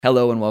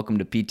Hello and welcome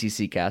to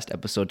PTC Cast,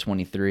 episode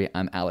 23.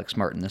 I'm Alex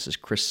Martin. This is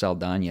Chris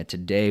Saldana.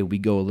 Today, we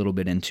go a little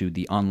bit into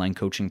the online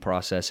coaching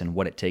process and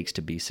what it takes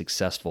to be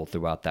successful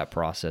throughout that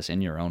process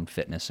in your own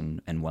fitness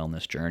and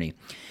wellness journey.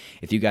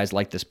 If you guys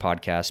like this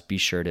podcast, be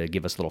sure to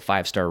give us a little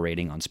 5-star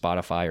rating on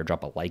Spotify or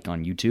drop a like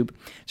on YouTube.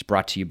 It's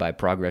brought to you by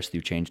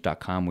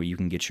ProgressThroughChange.com, where you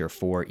can get your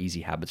 4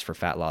 Easy Habits for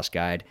Fat Loss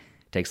guide.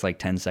 It takes like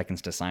 10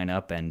 seconds to sign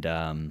up,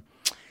 and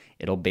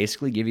it'll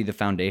basically give you the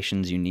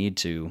foundations you need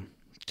to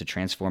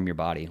transform your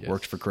body. Yes.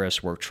 Worked for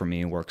Chris, worked for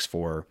me, works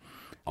for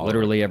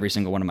literally every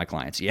single one of my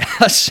clients. Yeah,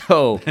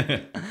 so,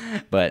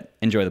 but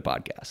enjoy the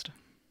podcast.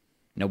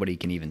 Nobody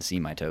can even see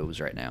my toes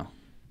right now.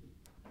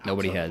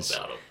 Nobody has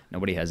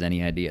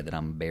any idea that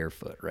I'm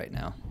barefoot right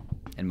now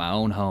in my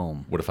own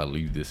home. What if I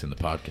leave this in the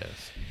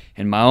podcast?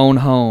 In my own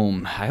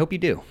home. I hope you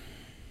do.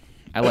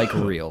 I like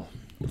real.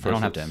 I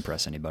don't have to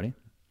impress anybody.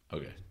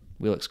 Okay.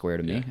 We look square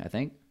to me, I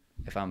think.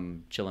 If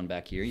I'm chilling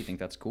back here, you think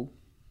that's cool?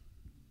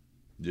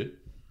 Yeah.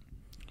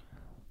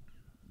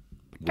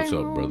 What's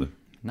up, brother?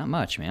 Not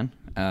much, man.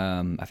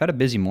 I've had a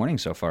busy morning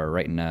so far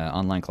writing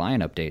online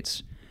client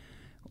updates.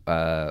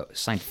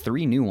 Signed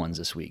 3 new ones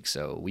this week,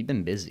 so we've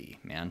been busy,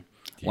 man.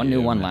 One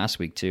new one last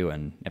week, too,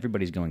 and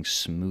everybody's going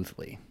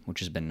smoothly, which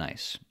has been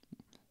nice.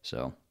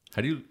 So,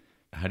 how do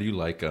you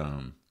like,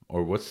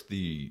 or what's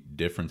the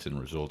difference in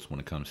results when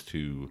it comes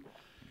to,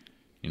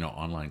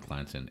 online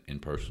clients and in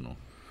personal?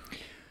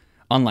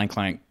 Online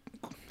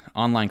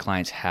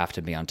clients have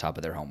to be on top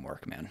of their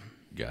homework, man.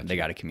 Gotcha. They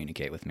got to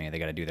communicate with me. They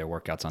got to do their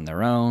workouts on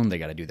their own. They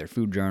got to do their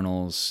food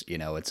journals.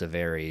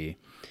 They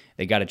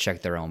got to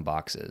check their own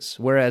boxes.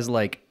 Whereas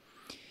like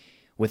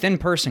with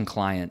in-person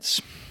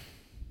clients,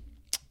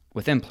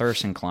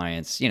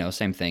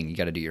 same thing. You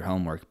got to do your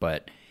homework.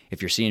 But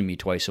if you're seeing me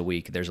twice a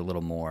week, there's a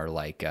little more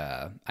like,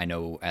 I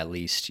know at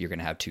least you're going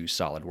to have 2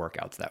 solid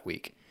workouts that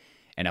week.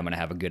 And I'm going to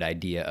have a good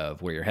idea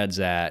of where your head's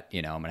at.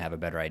 I'm going to have a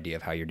better idea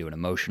of how you're doing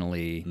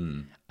emotionally.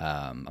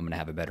 I'm going to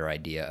have a better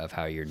idea of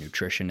how your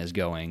nutrition is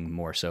going,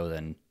 more so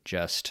than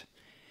just,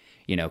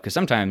 because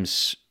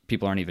sometimes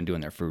people aren't even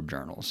doing their food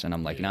journals. And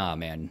I'm like, nah,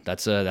 man,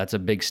 that's a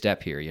big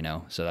step here,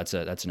 So that's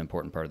an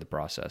important part of the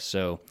process.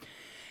 So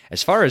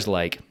as far as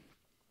like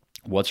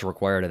what's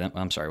required of them,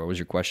 I'm sorry, what was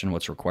your question?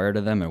 What's required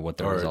of them or what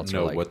the results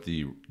are like? What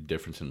the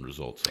difference in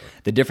results are.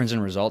 The difference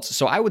in results.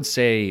 So I would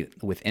say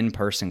with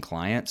in-person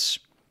clients,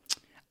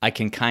 I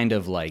can kind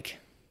of like,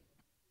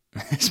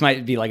 this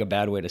might be like a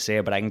bad way to say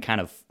it, but I can kind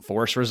of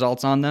force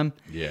results on them.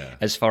 Yeah.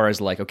 As far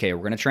as like, okay,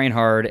 we're going to train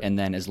hard. And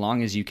then as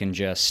long as you can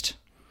just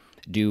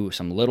do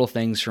some little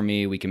things for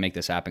me, we can make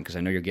this happen. Cause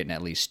I know you're getting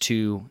at least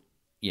 2,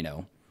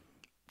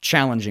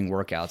 challenging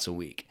workouts a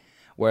week.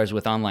 Whereas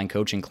with online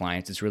coaching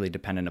clients, it's really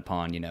dependent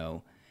upon,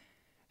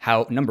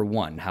 how, number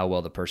 1, how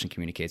well the person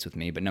communicates with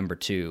me, but number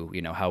 2,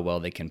 how well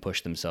they can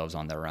push themselves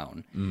on their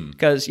own.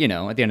 Because,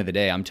 at the end of the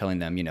day, I'm telling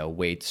them,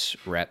 weights,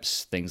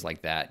 reps, things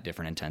like that,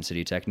 different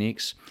intensity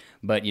techniques.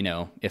 But,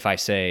 if I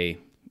say,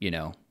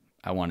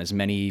 I want as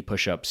many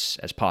push-ups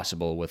as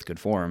possible with good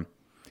form,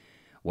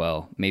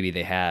 well, maybe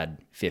they had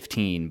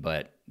 15,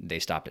 but they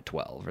stopped at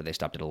 12 or they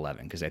stopped at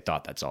 11 because they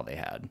thought that's all they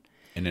had.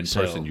 And in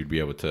person, you'd be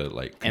able to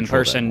like in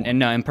person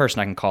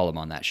I can call them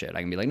on that shit.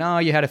 I can be like, no,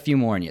 you had a few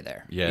more in you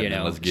there.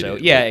 Yeah, let's get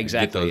it. Yeah,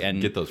 exactly.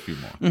 Get those few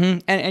more. Mm-hmm.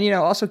 And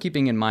also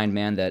keeping in mind,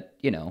 man, that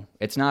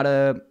it's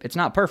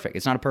not perfect.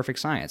 It's not a perfect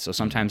science. So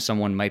sometimes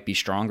someone might be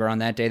stronger on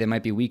that day. They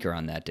might be weaker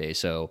on that day.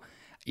 So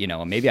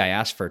maybe I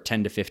ask for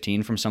 10 to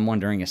 15 from someone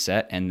during a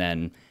set, and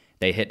then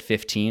they hit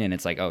 15, and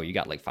it's like, oh, you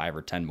got like 5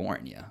 or 10 more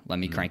in you. Let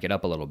me crank it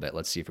up a little bit.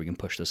 Let's see if we can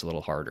push this a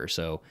little harder.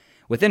 So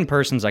within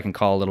persons, I can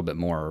call a little bit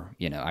more,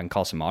 I can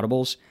call some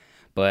audibles,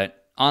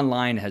 but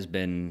online has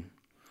been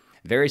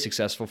very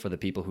successful for the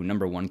people who,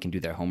 number 1, can do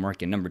their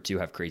homework, and number 2,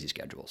 have crazy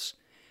schedules.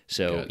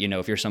 So,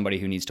 if you're somebody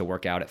who needs to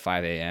work out at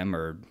 5 a.m.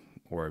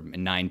 or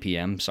 9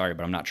 p.m., sorry,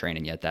 but I'm not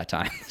training yet that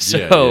time.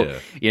 So,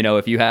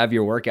 if you have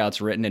your workouts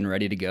written and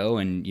ready to go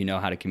and you know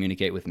how to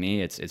communicate with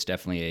me, it's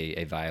definitely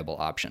a viable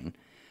option.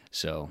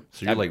 So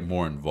you're like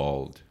more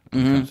involved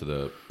when it comes to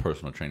the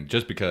personal training,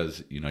 just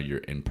because you're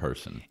in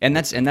person. And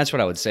that's what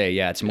I would say.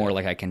 Yeah, it's more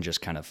like I can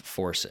just kind of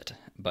force it.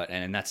 But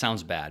and that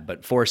sounds bad,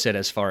 but force it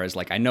as far as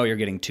like I know you're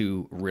getting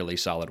 2 really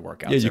solid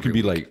workouts. Yeah, you can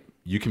be week. like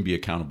you can be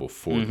accountable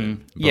for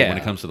them. But when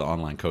it comes to the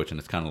online coaching,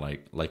 it's kind of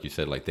like you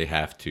said, like they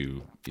have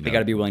to. They got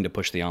to be willing to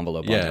push the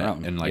envelope on their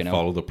own, and like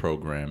follow the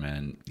program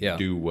and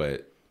do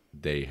what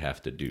they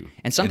have to do,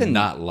 and something and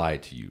not lie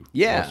to you.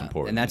 Yeah,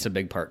 and that's a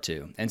big part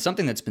too. And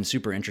something that's been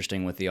super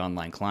interesting with the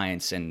online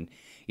clients, and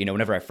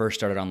whenever I first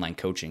started online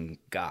coaching,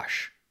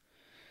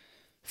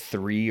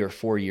 3 or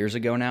 4 years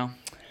ago now,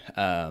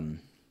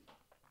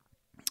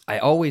 I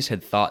always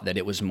had thought that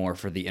it was more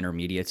for the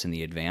intermediates and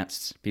the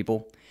advanced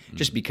people,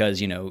 just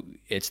because,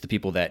 it's the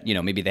people that,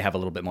 maybe they have a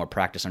little bit more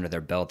practice under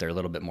their belt. They're a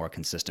little bit more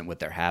consistent with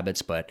their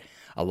habits. But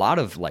a lot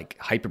of like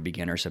hyper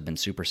beginners have been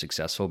super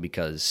successful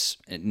because,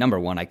 number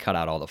 1, I cut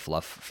out all the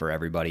fluff for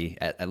everybody,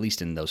 at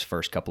least in those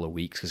first couple of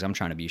weeks, because I'm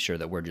trying to be sure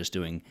that we're just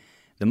doing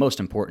the most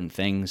important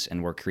things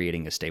and we're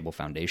creating a stable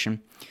foundation.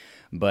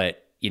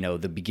 But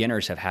the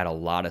beginners have had a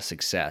lot of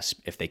success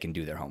if they can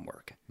do their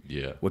homework.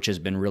 Yeah. Which has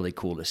been really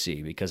cool to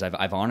see, because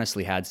I've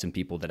honestly had some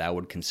people that I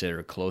would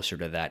consider closer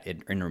to that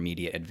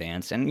intermediate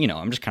advanced. And,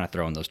 I'm just kind of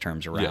throwing those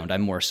terms around. Yeah. I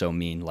more so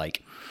mean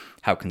like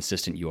how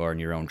consistent you are in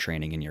your own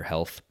training and your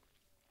health,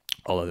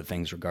 all other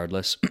things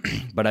regardless.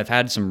 But I've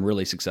had some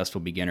really successful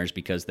beginners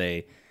because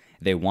they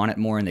want it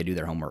more and they do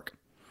their homework.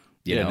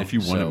 And if you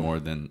want it more,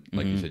 then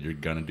like you said, you're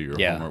going to do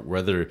your homework,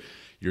 whether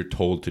you're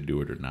told to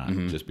do it or not.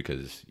 Just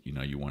because,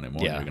 you want it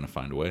more, you're going to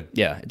find a way.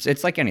 Yeah.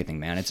 It's like anything,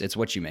 man. It's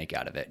what you make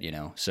out of it,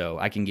 So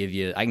I can give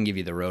you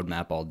the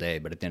roadmap all day,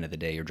 but at the end of the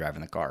day, you're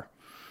driving the car,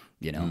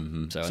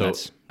 So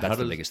that's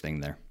the biggest thing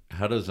there.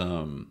 How does,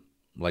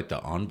 like the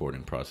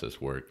onboarding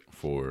process work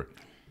for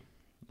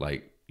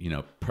like,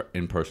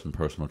 in-person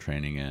personal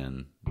training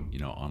and,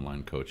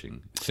 online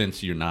coaching,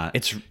 since you're not,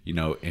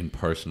 in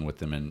person with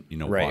them and,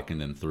 walking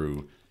them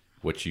through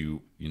what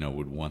you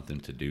would want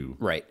them to do.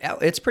 Right.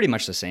 It's pretty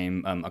much the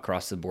same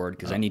across the board,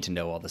 because I need to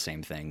know all the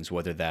same things,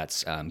 whether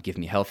that's give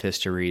me health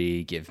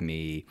history, give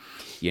me,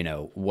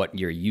 what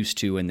you're used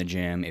to in the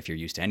gym, if you're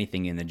used to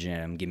anything in the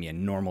gym, give me a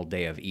normal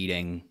day of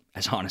eating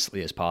as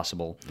honestly as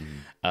possible.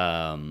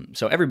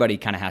 So everybody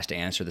kind of has to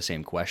answer the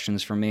same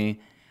questions for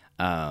me.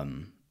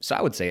 So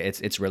I would say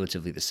it's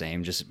relatively the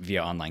same. Just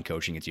via online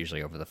coaching, it's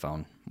usually over the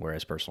phone,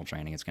 whereas personal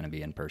training, it's going to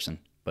be in person.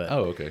 But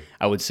okay.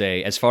 I would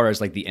say, as far as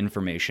like the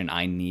information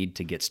I need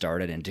to get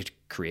started and to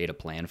create a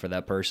plan for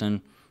that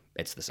person,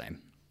 it's the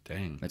same.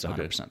 Dang, it's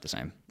 100% the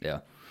same. Yeah.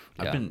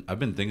 I've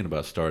been thinking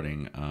about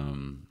starting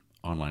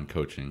online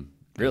coaching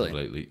really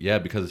lately. Yeah,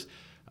 because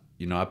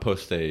I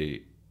post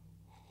a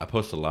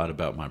lot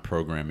about my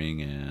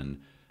programming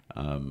and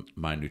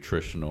my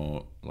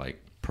nutritional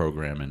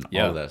program and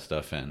all of that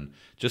stuff, and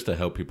just to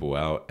help people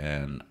out.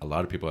 And a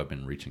lot of people have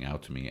been reaching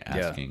out to me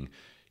asking,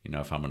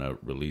 if I'm going to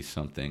release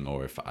something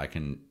or if I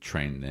can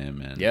train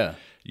them. And,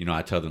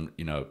 I tell them,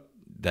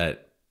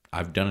 that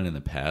I've done it in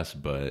the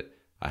past, but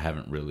I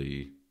haven't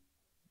really,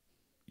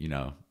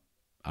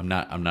 I'm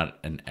not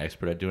an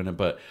expert at doing it,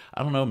 but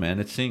I don't know, man,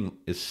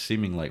 it's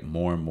seeming like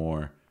more and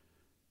more,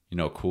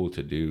 cool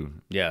to do.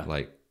 Yeah.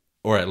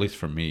 Or at least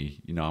for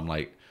me, I'm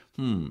like,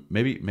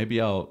 maybe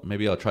I'll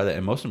try that.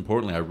 And most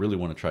importantly, I really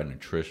want to try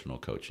nutritional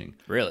coaching.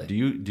 Really? Do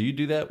you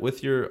do that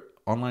with your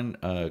online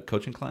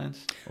coaching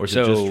clients, or is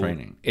it just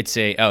training?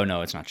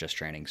 No, it's not just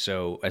training.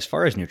 So as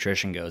far as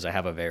nutrition goes, I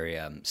have a very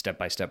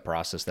step-by-step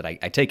process that I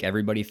take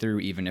everybody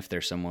through, even if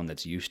there's someone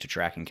that's used to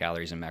tracking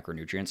calories and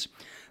macronutrients.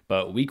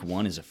 But week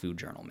 1 is a food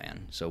journal,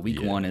 man. So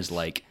week 1 is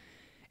like,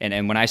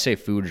 and when I say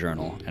food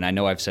journal, and I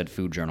know I've said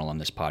food journal on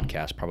this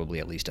podcast probably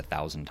at least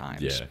 1,000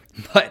 times,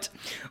 but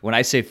when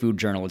I say food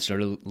journal, it's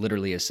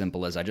literally as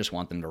simple as I just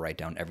want them to write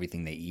down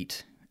everything they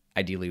eat,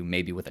 ideally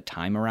maybe with a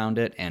time around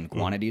it and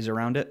quantities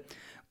around it.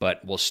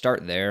 But we'll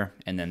start there,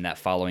 and then that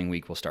following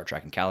week we'll start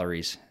tracking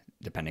calories,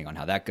 depending on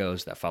how that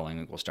goes. That following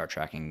week we'll start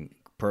tracking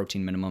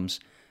protein minimums.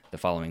 The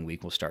following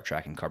week we'll start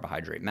tracking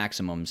carbohydrate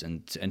maximums,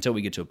 and until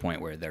we get to a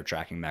point where they're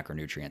tracking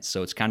macronutrients.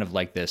 So it's kind of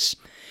like this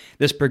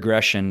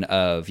progression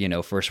of,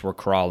 first we're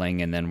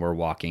crawling, and then we're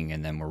walking,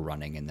 and then we're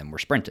running, and then we're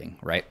sprinting,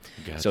 right?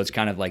 Gotcha. So it's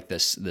kind of like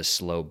this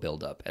slow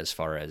buildup as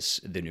far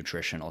as the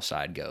nutritional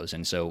side goes.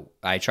 And so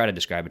I try to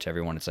describe it to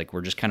everyone. It's like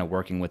we're just kind of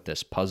working with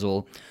this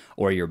puzzle,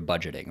 or you're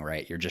budgeting,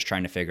 right? You're just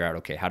trying to figure out,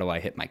 okay, how do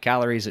I hit my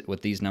calories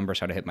with these numbers?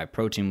 How do I hit my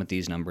protein with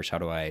these numbers? How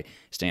do I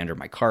stay under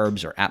my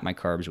carbs or at my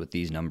carbs with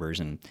these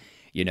numbers? And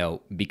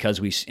because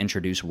we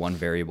introduce one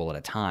variable at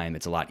a time,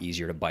 it's a lot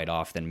easier to bite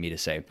off than me to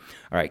say,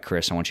 all right,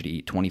 Chris, I want you to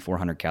eat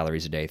 2,400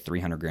 calories a day,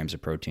 300 grams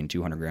of protein,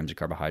 200 grams of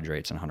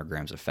carbohydrates, and 100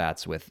 grams of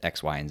fats with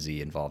X, Y, and Z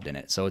involved in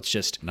it. So it's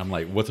just... And I'm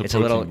like, what's a it's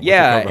protein? A little,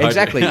 yeah,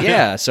 exactly.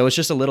 Yeah. So it's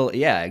just a little...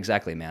 Yeah,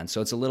 exactly, man. So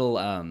it's a little...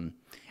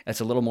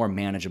 it's a little more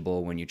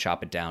manageable when you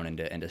chop it down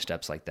into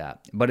steps like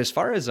that. But as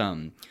far as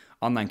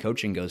online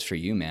coaching goes for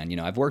you, man,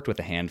 I've worked with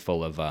a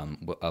handful of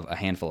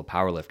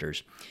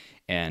powerlifters.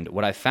 And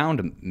what I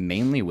found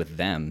mainly with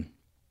them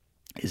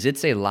is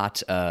it's a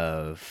lot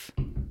of,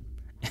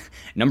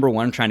 number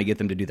one, trying to get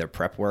them to do their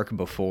prep work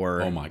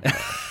before. Oh my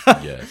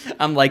God. Yes.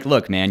 I'm like,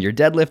 look, man, you're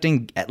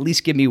deadlifting. At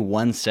least give me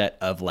one set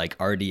of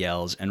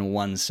RDLs and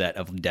one set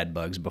of dead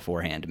bugs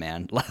beforehand,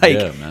 man.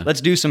 Man.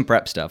 Let's do some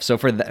prep stuff. So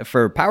for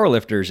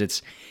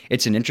powerlifters,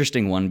 it's an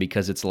interesting one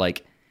because it's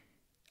like,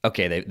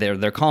 okay,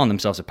 they're calling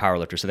themselves a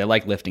powerlifter, so they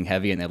like lifting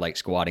heavy and they like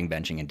squatting,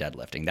 benching, and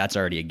deadlifting. That's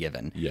already a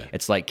given. Yeah.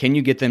 It's like, can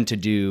you get them to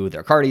do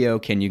their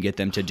cardio? Can you get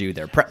them to do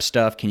their prep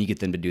stuff? Can you get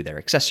them to do their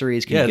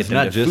accessories? Can you get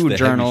them to food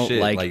journal?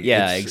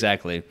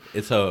 Exactly.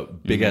 It's a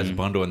big ass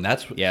bundle, and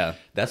that's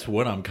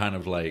what I'm kind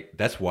of like.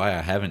 That's why I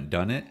haven't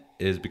done it,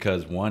 is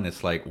because one,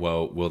 it's like,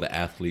 well, will the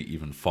athlete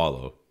even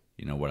follow?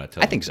 What I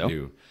tell them to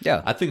do?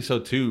 Yeah, I think so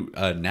too.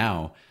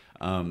 Now,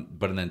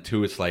 but then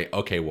two, it's like,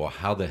 okay, well,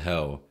 how the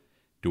hell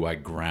do I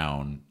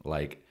ground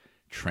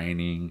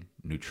training,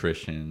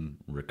 nutrition,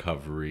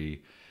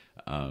 recovery?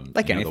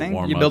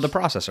 Anything, you build a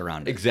process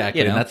around it.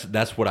 Exactly, and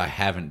that's what I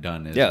haven't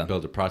done is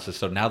build a process.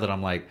 So now that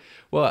I'm like,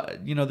 well,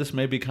 this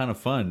may be kind of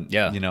fun.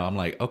 Yeah, I'm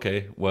like,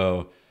 okay,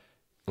 well,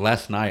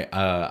 last night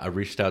I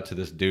reached out to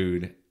this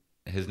dude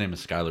his name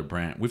is Skylar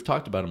Brandt. We've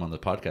talked about him on the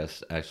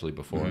podcast actually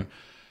before.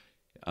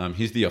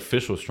 He's the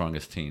official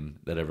strongest teen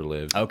that ever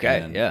lived.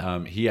 Okay,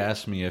 and, he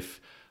asked me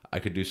if I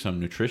could do some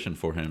nutrition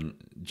for him,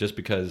 just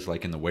because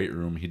like in the weight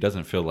room, he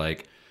doesn't feel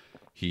like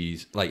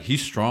he's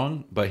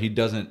strong, but he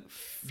doesn't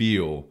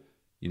feel,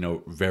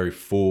 very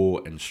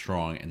full and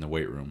strong in the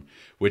weight room,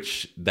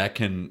 which that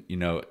can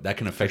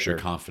affect your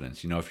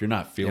confidence. If you're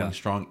not feeling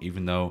strong,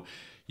 even though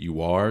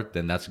you are,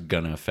 then that's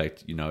gonna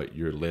affect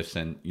your lifts,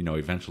 and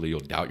eventually you'll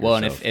doubt yourself. Well,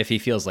 and if he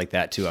feels like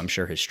that too, I'm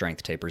sure his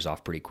strength tapers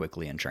off pretty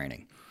quickly in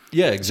training.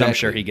 Yeah, exactly. So I'm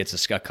sure he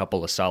gets a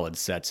couple of solid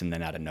sets, and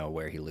then out of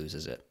nowhere he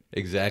loses it.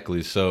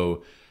 Exactly.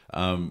 So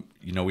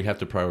we have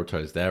to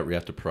prioritize that. We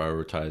have to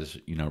prioritize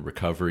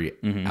recovery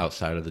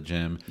outside of the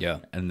gym. Yeah,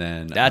 and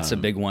then that's a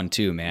big one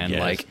too, man. Yes,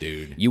 like,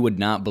 dude, you would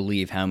not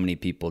believe how many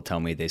people tell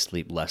me they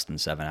sleep less than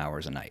 7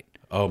 hours a night.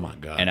 Oh my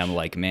gosh. And I'm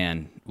like,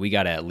 man, we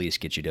got to at least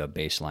get you to a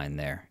baseline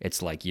there.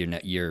 It's like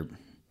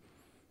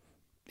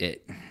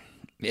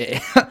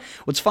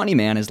what's funny,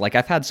 man, is like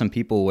I've had some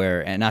people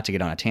where, and not to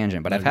get on a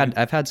tangent, but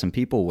I've had some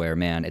people where,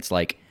 man, it's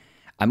like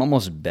I'm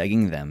almost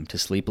begging them to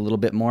sleep a little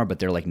bit more, but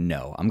they're like,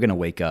 no, I'm going to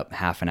wake up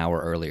half an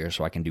hour earlier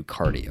so I can do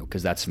cardio,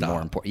 because that's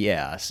more important.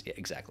 Yeah,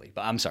 exactly.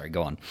 But I'm sorry,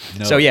 go on.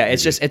 No, so yeah,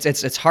 it's just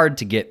it's hard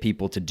to get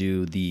people to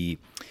do the,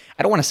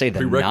 I don't want to say the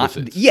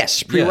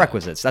prerequisites.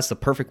 Prerequisites. That's the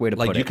perfect way to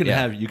put it. You can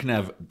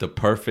have the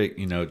perfect,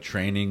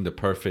 training, the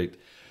perfect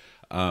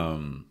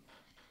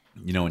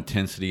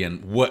intensity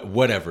and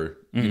whatever,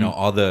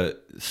 all the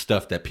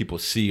stuff that people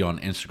see on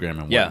Instagram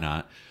and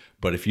whatnot.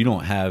 But if you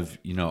don't have,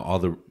 all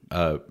the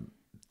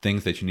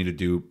things that you need to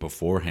do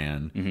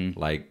beforehand,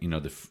 like,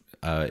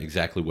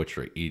 exactly what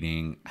you're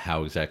eating,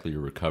 how exactly you're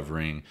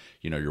recovering,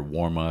 your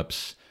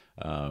warm-ups,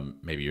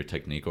 maybe your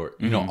technique, or,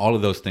 all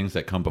of those things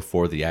that come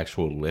before the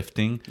actual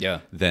lifting,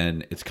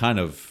 then it's kind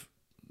of,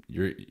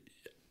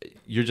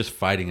 you're just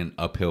fighting an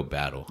uphill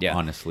battle,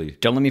 honestly.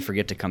 Don't let me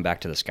forget to come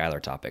back to the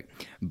Skylar topic.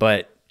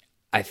 But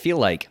I feel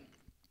like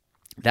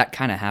that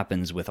kind of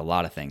happens with a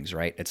lot of things,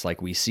 right? It's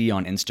like we see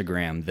on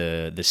Instagram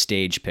the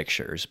stage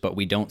pictures, but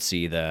we don't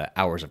see the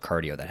hours of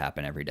cardio that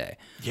happen every day.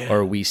 Yeah.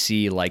 Or we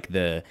see like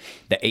the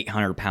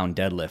 800-pound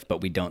deadlift,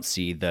 but we don't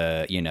see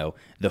the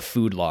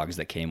food logs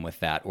that came with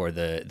that, or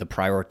the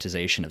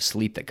prioritization of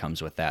sleep that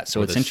comes with that.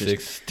 So it's interesting.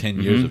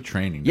 6-10 years of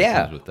training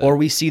that comes with that. Or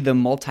we see the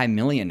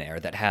multimillionaire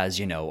that has,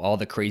 all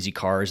the crazy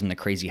cars and the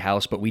crazy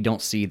house, but we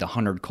don't see the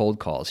 100 cold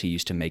calls he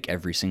used to make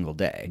every single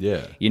day.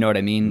 Yeah. You know what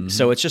I mean?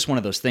 So it's just one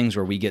of those things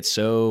where we get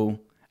so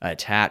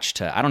attached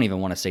to, I don't even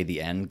want to say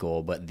the end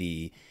goal, but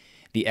the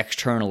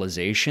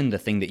externalization, the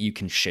thing that you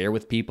can share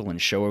with people and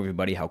show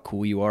everybody how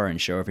cool you are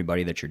and show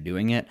everybody that you're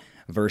doing it,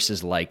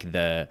 versus like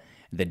the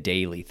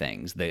daily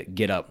things, the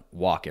get up,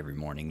 walk every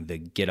morning, the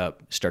get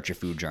up, start your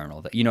food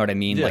journal, you know what I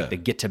mean? Yeah. Like the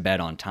get to bed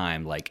on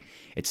time. Like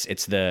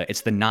it's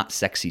the not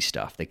sexy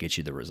stuff that gets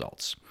you the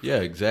results. Yeah,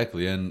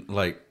 exactly. And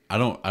like, I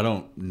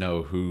don't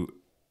know who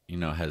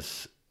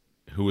is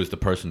the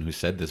person who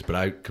said this, but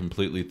I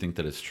completely think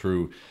that it's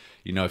true.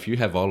 If you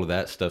have all of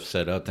that stuff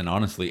set up, then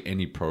honestly,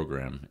 any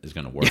program is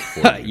going to work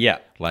for you. Yeah.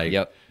 Like,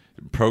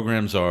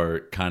 programs are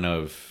kind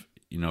of,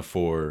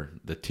 for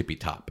the tippy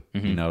top,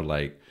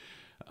 like,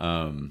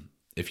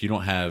 if you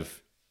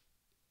have,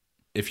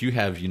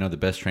 the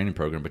best training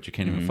program, but you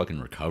can't even fucking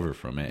recover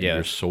from it, and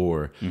you're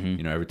sore,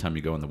 every time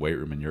you go in the weight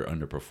room and you're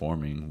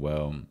underperforming,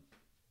 well,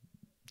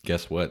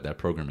 guess what? That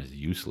program is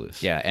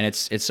useless. Yeah. And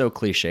it's so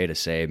cliche to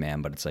say,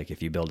 man, but it's like,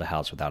 if you build a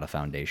house without a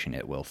foundation,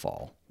 it will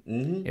fall.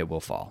 It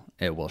will fall.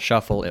 It will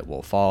shuffle. It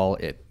will fall.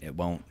 It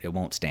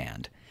won't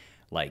stand.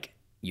 Like,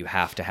 you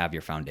have to have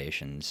your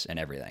foundations and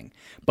everything.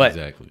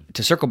 But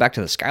to circle back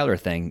to the Skylar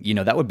thing,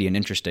 that would be an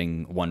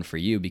interesting one for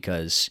you,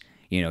 because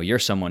you're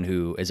someone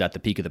who is at the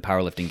peak of the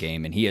powerlifting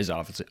game, and he is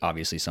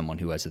obviously someone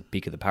who is at the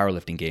peak of the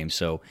powerlifting game.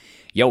 So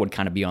y'all would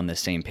kind of be on the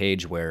same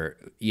page where,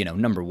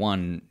 number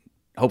one,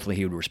 hopefully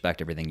he would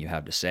respect everything you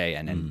have to say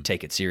and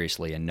take it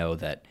seriously and know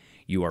that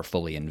you are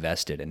fully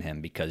invested in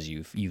him because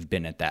you've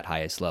been at that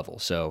highest level.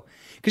 So,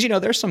 because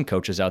there's some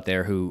coaches out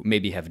there who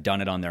maybe have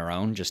done it on their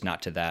own, just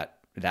not to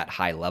that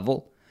high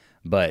level,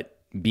 but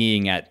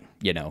being at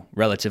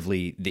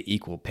relatively the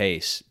equal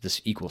pace,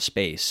 this equal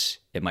space,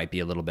 it might be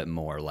a little bit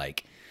more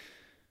like,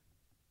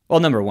 well,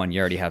 number one,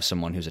 you already have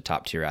someone who's a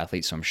top tier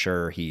athlete, so I'm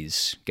sure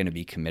he's going to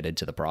be committed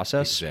to the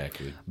process.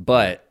 Exactly.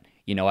 But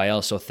I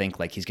also think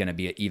like he's going to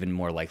be even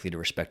more likely to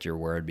respect your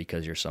word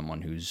because you're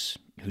someone who's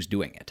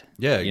doing it.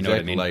 Yeah, exactly. You know what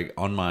I mean? Like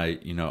on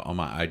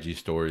my IG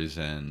stories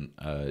and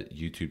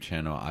YouTube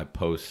channel, I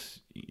post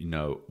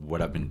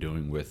what I've been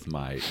doing with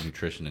my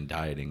nutrition and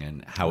dieting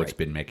and how it's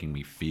been making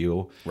me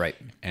feel. Right.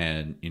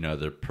 And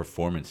the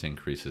performance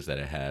increases that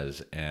it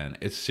has, and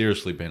it's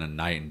seriously been a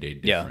night and day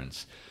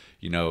difference.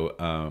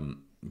 Yeah.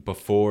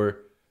 Before,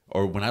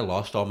 or when I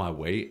lost all my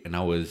weight and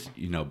I was,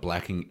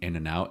 blacking in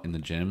and out in the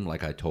gym,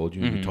 like I told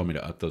you, you told me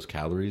to up those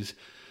calories.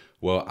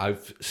 Well,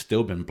 I've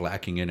still been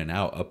blacking in and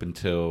out up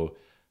until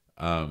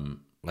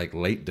like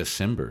late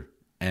December.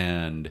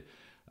 And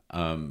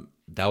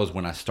that was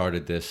when I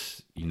started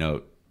this,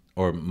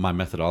 or my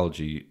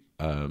methodology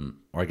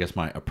or I guess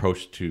my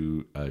approach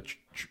to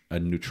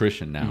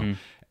nutrition now.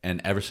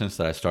 And ever since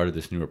that I started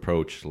this new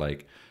approach,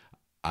 like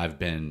I've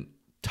been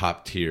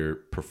top tier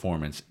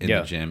performance in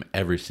the gym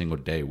every single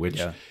day,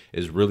 which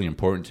is really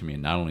important to me.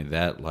 And not only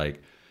that,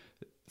 like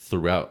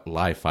throughout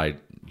life, I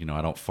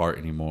don't fart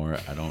anymore.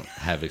 I don't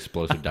have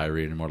explosive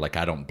diarrhea anymore. Like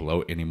I don't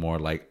bloat anymore.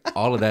 Like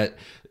all of that,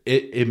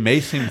 it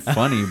may seem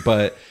funny,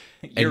 but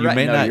you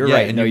may not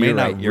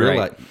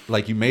realize,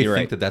 like you may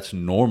think that that's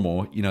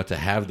normal, to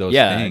have those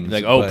things.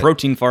 Like,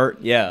 protein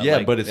fart.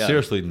 Yeah. But it's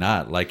seriously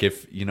not. Like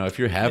if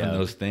you're having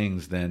those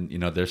things, then,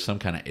 there's some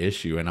kind of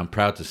issue. And I'm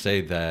proud to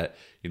say that,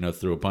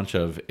 through a bunch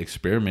of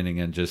experimenting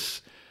and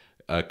just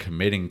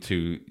committing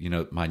to,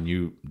 my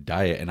new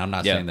diet. And I'm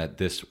not saying that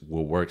this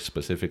will work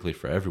specifically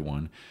for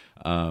everyone,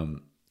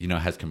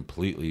 has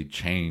completely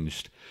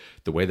changed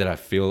the way that I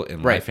feel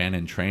in life and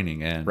in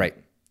training. And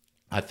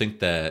I think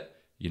that,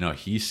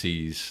 he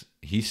sees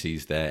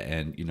that,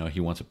 and, he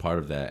wants a part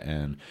of that.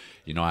 And,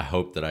 I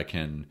hope that I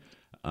can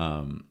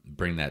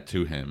bring that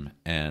to him.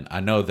 And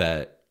I know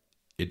that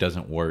it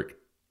doesn't work,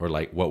 or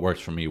like what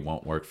works for me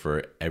won't work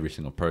for every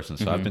single person.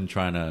 So I've been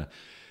trying to,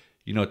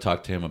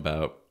 talk to him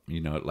about,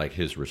 like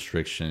his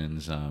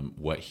restrictions,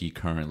 what he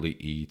currently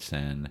eats,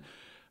 and,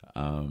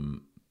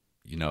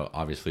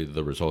 obviously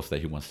the results that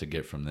he wants to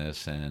get from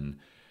this, and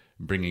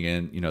bringing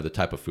in, the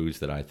type of foods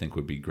that I think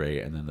would be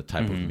great, and then the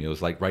type of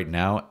meals. Like right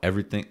now,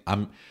 everything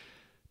I'm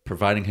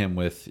providing him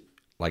with,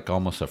 like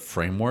almost a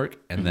framework,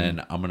 and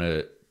then I'm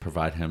gonna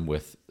provide him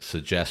with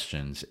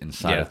suggestions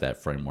inside of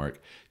that framework,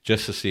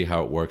 just to see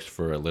how it works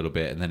for a little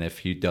bit. And then if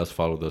he does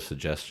follow those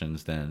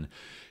suggestions, then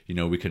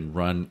we can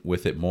run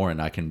with it more,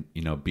 and I can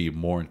be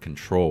more in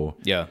control.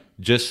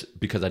 Just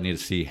because I need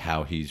to see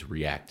how he's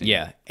reacting.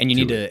 And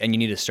you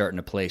need to start in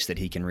a place that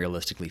he can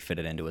realistically fit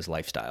it into his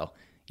lifestyle.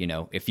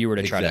 If you were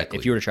to try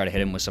to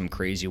hit him with some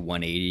crazy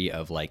 180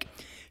 of like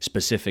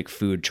specific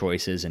food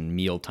choices and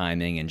meal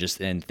timing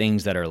and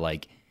things that are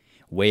like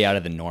way out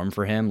of the norm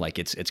for him, like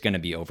it's going to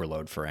be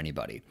overload for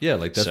anybody.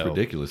 Like that's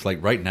ridiculous.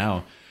 Like right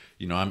now,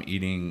 I'm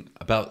eating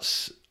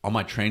on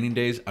my training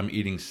days, I'm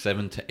eating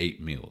 7 to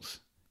 8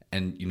 meals,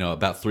 and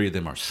about 3 of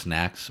them are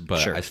snacks,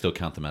 but I still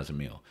count them as a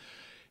meal.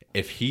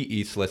 If he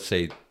eats, let's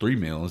say 3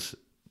 meals,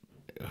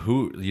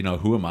 who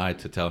am I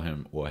to tell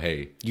him, well,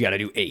 hey, you got to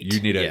do 8.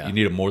 You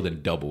need a more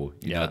than double,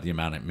 the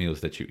amount of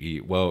meals that you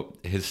eat. Well,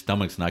 his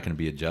stomach's not going to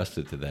be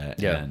adjusted to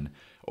that.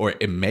 Or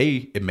it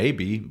may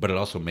be, but it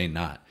also may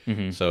not.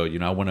 So,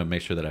 I want to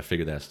make sure that I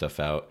figure that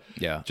stuff out.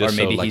 Or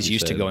maybe he's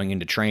used to going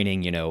into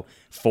training,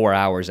 4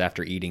 hours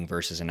after eating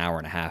versus an hour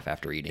and a half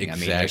after eating.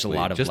 Exactly. I mean, there's a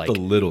lot of just the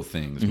little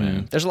things,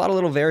 man. There's a lot of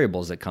little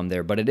variables that come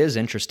there, but it is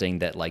interesting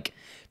that like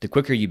the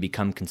quicker you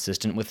become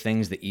consistent with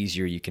things, the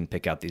easier you can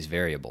pick out these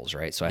variables,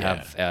 right? So I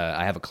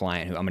have a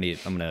client who I'm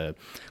gonna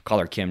call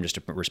her Kim just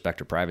to respect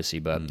her privacy,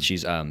 but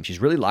she's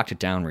really locked it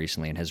down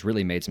recently and has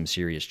really made some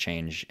serious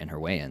change in her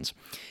weigh-ins.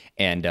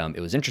 And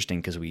it was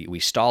interesting because we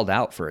stalled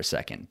out for a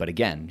second. But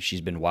again,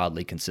 she's been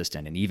wildly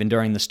consistent. And even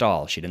during the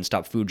stall, she didn't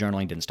stop food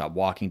journaling, didn't stop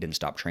walking, didn't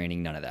stop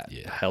training, none of that.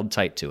 Held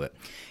tight to it.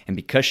 And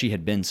because she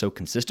had been so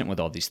consistent with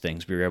all these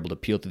things, we were able to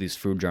peel through these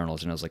food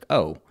journals. And I was like,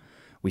 oh,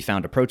 we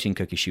found a protein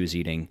cookie she was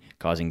eating,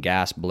 causing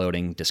gas,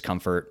 bloating,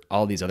 discomfort,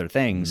 all these other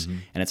things.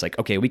 And it's like,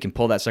 okay, we can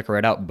pull that sucker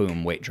right out.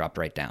 Boom, weight dropped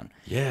right down.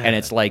 And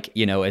it's like,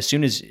 as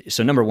soon as,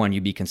 so number one,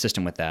 you be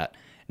consistent with that.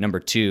 Number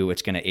 2,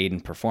 it's going to aid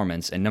in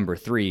performance. And number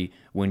 3,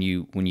 when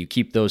you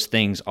keep those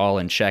things all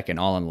in check and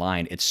all in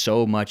line, it's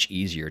so much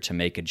easier to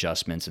make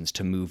adjustments and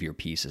to move your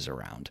pieces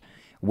around.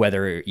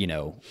 Whether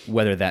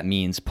that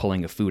means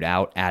pulling a food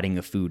out, adding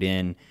a food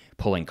in,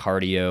 pulling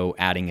cardio,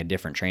 adding a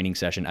different training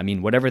session. I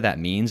mean, whatever that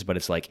means, but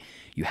it's like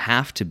you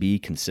have to be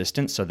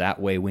consistent so that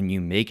way when you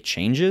make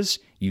changes,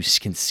 you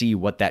can see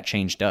what that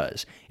change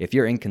does. If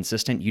you're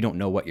inconsistent, you don't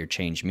know what your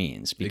change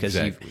means because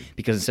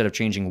instead of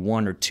changing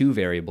 1 or 2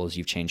 variables,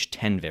 you've changed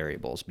 10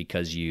 variables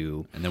because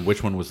you... And then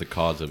which one was the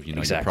cause of,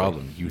 your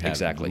problem? You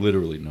have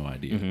literally no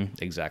idea.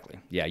 Exactly.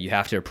 Yeah, you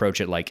have to approach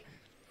it like,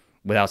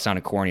 without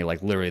sounding corny,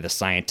 like literally the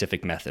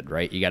scientific method,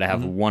 right? You got to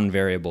have one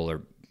variable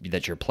or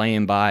that you're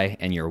playing by,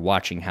 and you're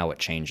watching how it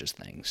changes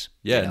things.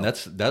 And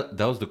that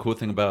was the cool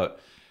thing about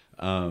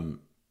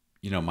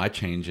my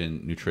change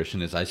in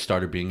nutrition is I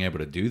started being able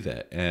to do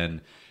that.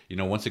 And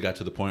once it got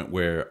to the point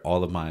where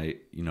all of my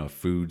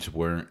foods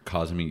weren't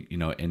causing me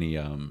any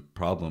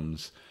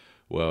problems,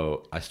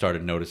 well, I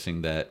started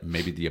noticing that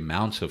maybe the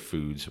amounts of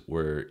foods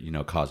were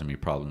causing me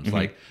problems.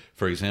 Like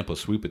for example,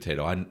 sweet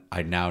potato.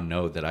 I now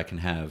know that I can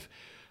have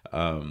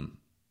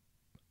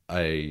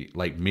a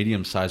like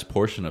medium-sized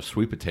portion of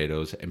sweet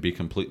potatoes and be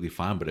completely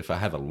fine. But if I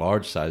have a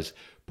large-sized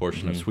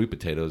portion of sweet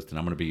potatoes, then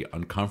I'm going to be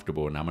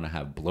uncomfortable and I'm going to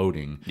have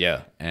bloating.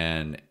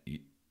 And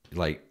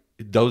like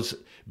those,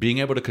 being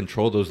able to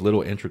control those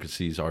little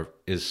intricacies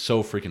is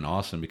so freaking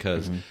awesome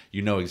because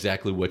you know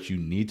exactly what you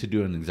need to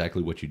do and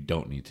exactly what you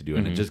don't need to do.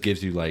 And it just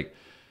gives you like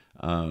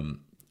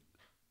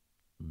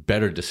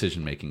better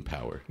decision-making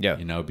power,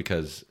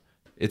 because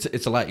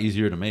it's a lot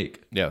easier to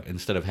make.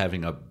 Instead of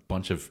having a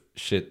bunch of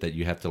shit that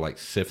you have to like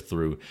sift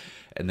through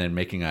and then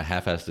making a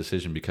half-assed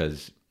decision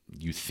because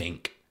you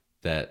think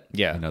that,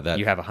 Yeah. you know, that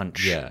you have a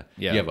hunch. Yeah.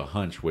 Yeah. You have a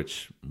hunch,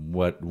 which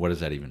what does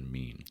that even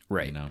mean?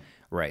 Right. You know?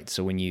 Right.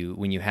 So when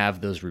you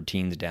have those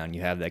routines down,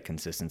 you have that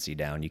consistency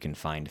down, you can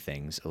find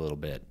things a little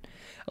bit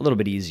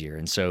easier.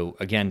 And so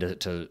again,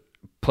 to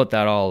put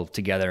that all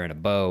together in a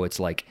bow,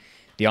 it's like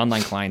the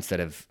online clients that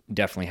have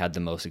definitely had the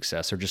most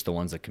success are just the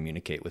ones that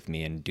communicate with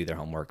me and do their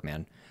homework,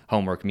 man.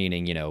 Homework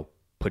meaning, you know,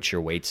 put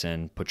your weights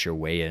in, put your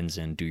weigh-ins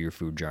in, do your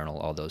food journal,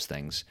 all those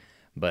things.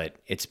 But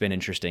it's been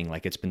interesting.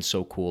 Like, it's been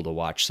so cool to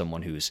watch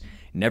someone who's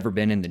never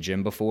been in the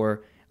gym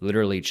before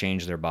literally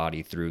change their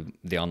body through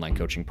the online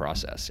coaching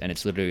process. And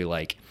it's literally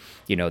like,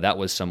 you know, that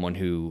was someone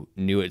who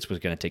knew it was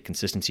going to take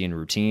consistency and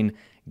routine,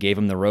 gave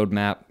them the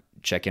roadmap,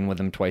 check in with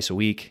them twice a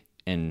week,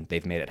 and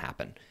they've made it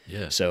happen.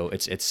 Yeah. So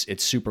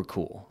it's super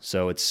cool.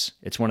 So it's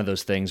one of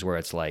those things where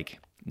it's like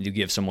you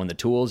give someone the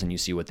tools and you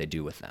see what they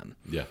do with them.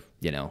 Yeah.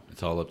 You know,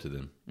 it's all up to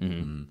them.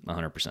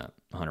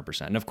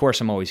 100%. And of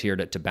course, I'm always here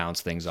to bounce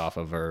things off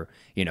of, or,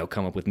 you know,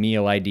 come up with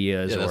meal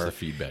ideas, that's or the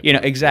feedback. You know,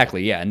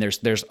 exactly. Yeah. And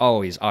there's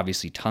always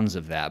obviously tons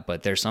of that,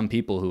 but there's some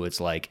people who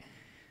it's like,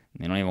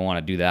 they don't even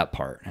want to do that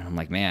part. And I'm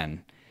like,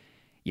 man,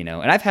 you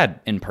know, and I've had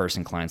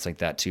in-person clients like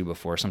that too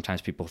before.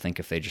 Sometimes people think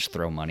if they just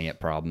throw money at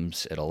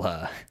problems,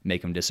 it'll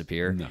make them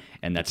disappear. No,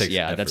 and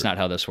that's not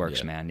how this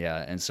works, man.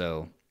 Yeah. And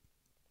so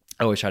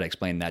I always try to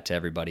explain that to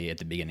everybody at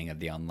the beginning of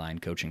the online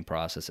coaching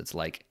process. It's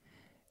like,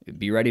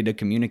 be ready to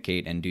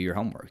communicate and do your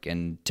homework.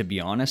 And to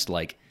be honest,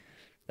 like,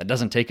 that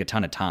doesn't take a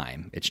ton of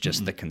time. It's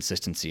just the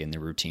consistency and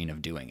the routine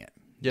of doing it.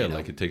 Yeah, you know?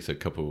 like it takes a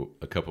couple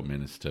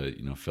minutes to,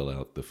 you know, fill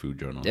out the food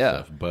journal and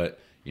stuff. But,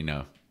 you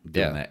know,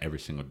 doing that every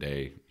single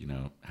day, you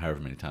know, however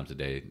many times a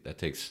day, that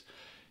takes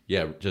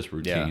just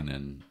routine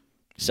and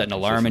set an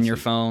alarm in your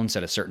phone,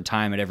 set a certain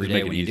time at every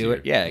day when you do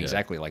it. Yeah,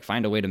 exactly. Like,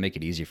 find a way to make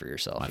it easy for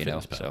yourself, you know?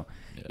 So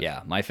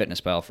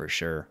MyFitnessPal for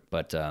sure.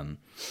 But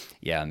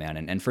yeah, man.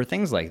 And for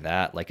things like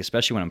that, like,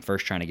 especially when I'm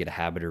first trying to get a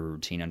habit or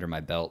routine under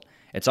my belt,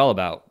 it's all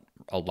about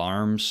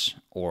alarms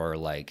or,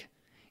 like,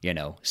 you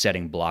know,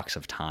 setting blocks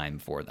of time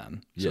for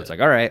them. So it's like,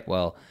 all right,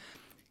 well,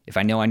 if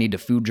I know I need to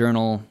food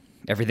journal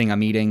everything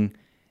I'm eating,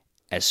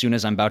 as soon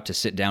as I'm about to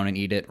sit down and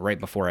eat it, right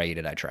before I eat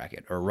it, I track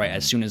it. Or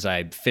as soon as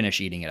I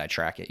finish eating it, I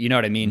track it. You know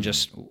what I mean?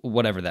 Just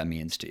whatever that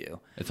means to you.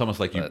 It's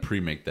almost like you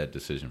pre-make that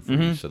decision for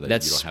you so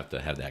that you don't have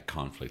to have that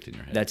conflict in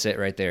your head. That's it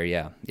right there.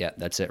 Yeah. Yeah,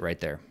 that's it right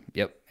there.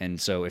 Yep.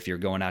 And so if you're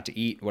going out to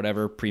eat,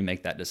 whatever,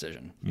 pre-make that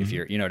decision. If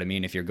you're, you know what I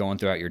mean? If you're going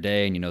throughout your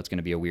day and you know it's going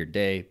to be a weird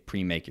day,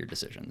 pre-make your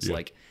decisions.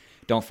 Like,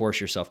 don't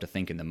force yourself to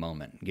think in the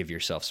moment. Give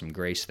yourself some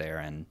grace there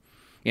and,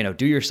 you know,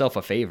 do yourself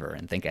a favor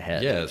and think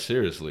ahead. Yeah,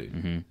 seriously.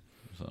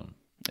 So.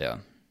 Yeah.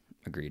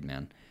 Agreed,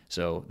 man.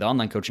 So the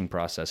online coaching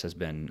process has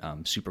been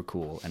super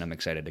cool, and I'm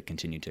excited to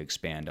continue to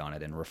expand on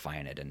it and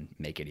refine it and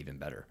make it even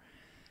better.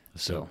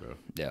 So, bro.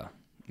 Yeah,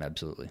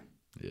 absolutely.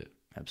 Yeah.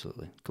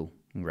 Absolutely. Cool.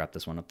 We can wrap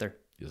this one up there.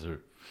 Yes, sir.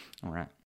 All right.